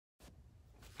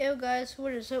Yo guys,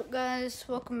 what is up guys?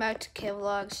 Welcome back to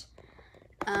K-Vlogs.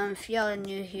 If y'all are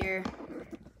new here,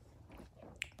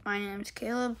 my name's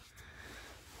Caleb.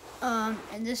 And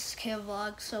this is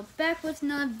K-Vlog. So back with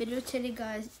another video today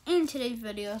guys, in today's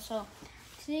video. So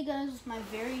today guys was my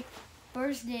very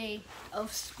first day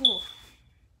of school.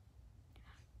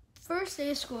 First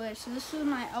day of school, guys. So this was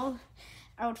my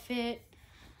outfit.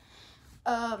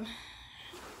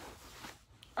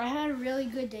 I had a really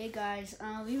good day, guys.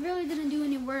 We really didn't do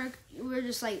any work. We were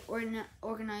just like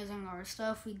organizing our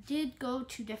stuff. We did go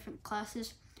to different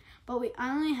classes, but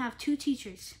I only have two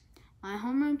teachers. My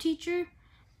homeroom teacher,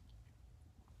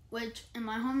 my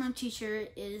homeroom teacher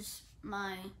is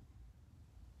my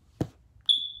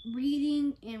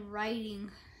reading and writing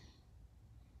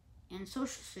and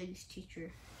social studies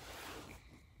teacher.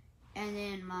 And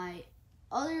then my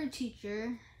other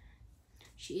teacher,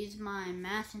 she is my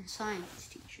math and science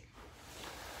teacher.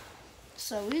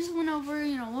 So we just went over,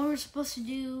 what we're supposed to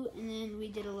do, and then we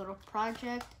did a little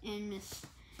project, and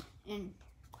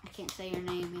I can't say your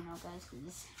name, guys,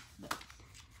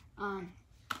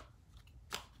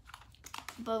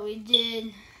 but we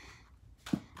did,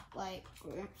 like,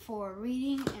 for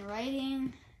reading and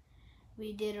writing,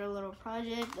 we did a little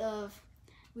project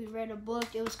we read a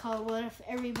book. It was called What If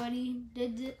Everybody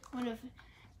Did It? What If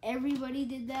Everybody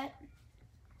Did That?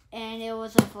 And it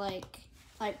was of like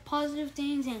positive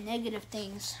things and negative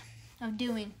things of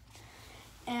doing.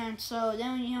 And so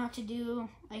then you have to do,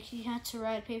 you had to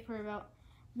write a paper about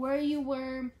where you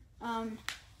were.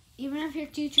 Even if your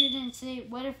teacher didn't say,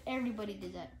 what if everybody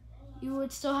did that? You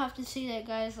would still have to say that,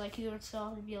 guys. You would still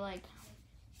have to be like,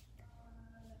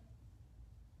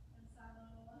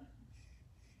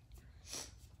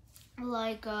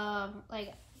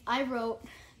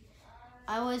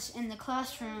 I was in the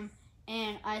classroom,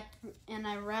 and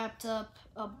I wrapped up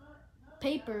a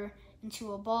paper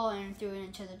into a ball and threw it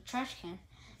into the trash can.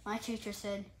 My teacher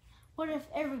said, what if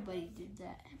everybody did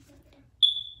that?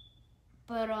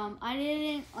 But I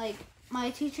didn't, my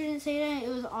teacher didn't say that. It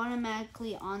was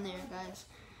automatically on there, guys.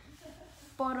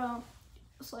 But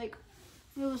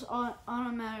it was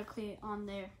automatically on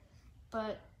there.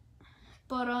 But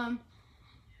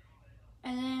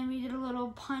and then we did a little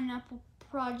pineapple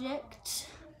project.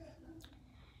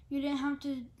 You didn't have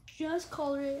to just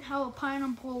color it how a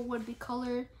pineapple would be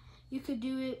colored. You could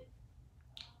do it,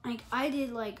 I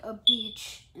did a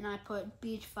beach, and I put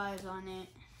beach vibes on it,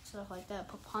 stuff like that.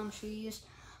 Put palm trees,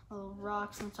 little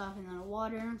rocks and stuff, and then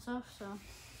water and stuff. So,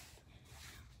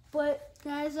 but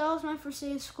guys, that was my first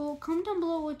day of school. Comment down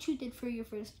below what you did for your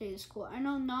first day of school. I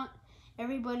know not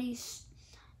everybody's,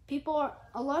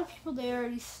 a lot of people, they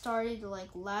already started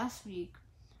last week,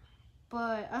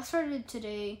 but I started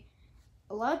today.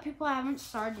 A lot of people haven't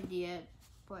started yet,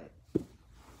 but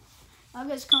y'all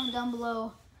guys comment down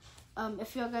below.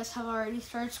 If y'all guys have already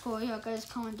started school, y'all guys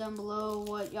comment down below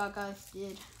what y'all guys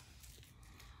did.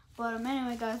 But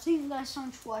anyway, guys, thank you guys so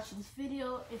much for watching this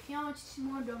video. If y'all want to see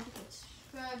more, don't forget to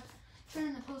subscribe, turn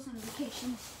on the post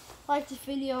notifications, like this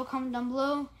video, comment down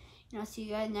below, and I'll see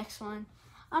you guys next one.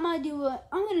 I'm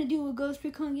gonna do a Ghost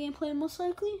Recon gameplay most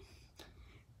likely,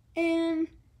 and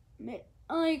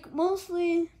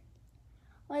mostly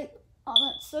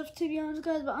all that stuff, to be honest,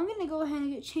 guys. But I'm gonna go ahead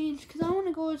and get changed because I want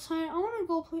to go outside. I want to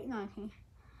go play. No, okay,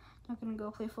 not gonna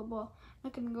go play football.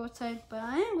 Not gonna go outside, but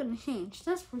I am gonna change.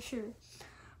 That's for sure.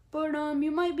 But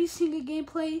you might be seeing a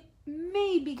gameplay,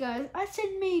 maybe, guys. I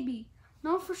said maybe,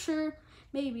 not for sure.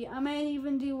 Maybe I might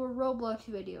even do a Roblox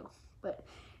video. But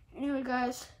anyway,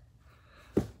 guys,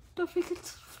 don't forget to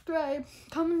subscribe.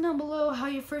 Comment down below how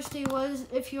your first day was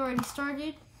if you already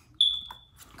started.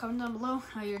 Comment down below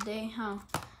how your day,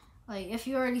 if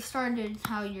you already started,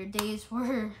 how your days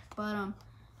were. But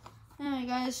anyway,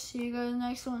 guys, see you guys in the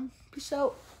next one. Peace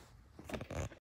out.